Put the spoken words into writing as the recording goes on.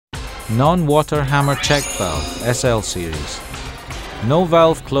Non-water hammer check valve, SL series. No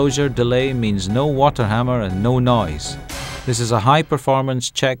valve closure delay means no water hammer and no noise. This is a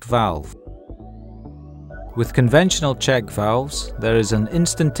high-performance check valve. With conventional check valves, there is an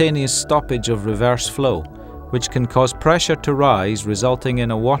instantaneous stoppage of reverse flow, which can cause pressure to rise, resulting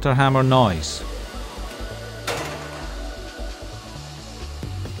in a water hammer noise.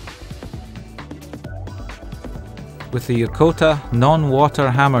 With the Yokota non-water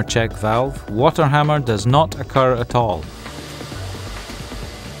hammer check valve, water hammer does not occur at all.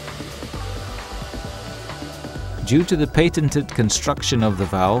 Due to the patented construction of the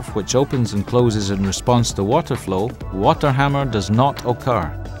valve, which opens and closes in response to water flow, water hammer does not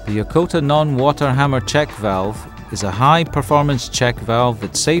occur. The Yokota non-water hammer check valve is a high-performance check valve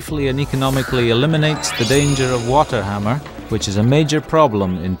that safely and economically eliminates the danger of water hammer, which is a major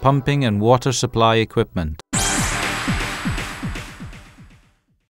problem in pumping and water supply equipment.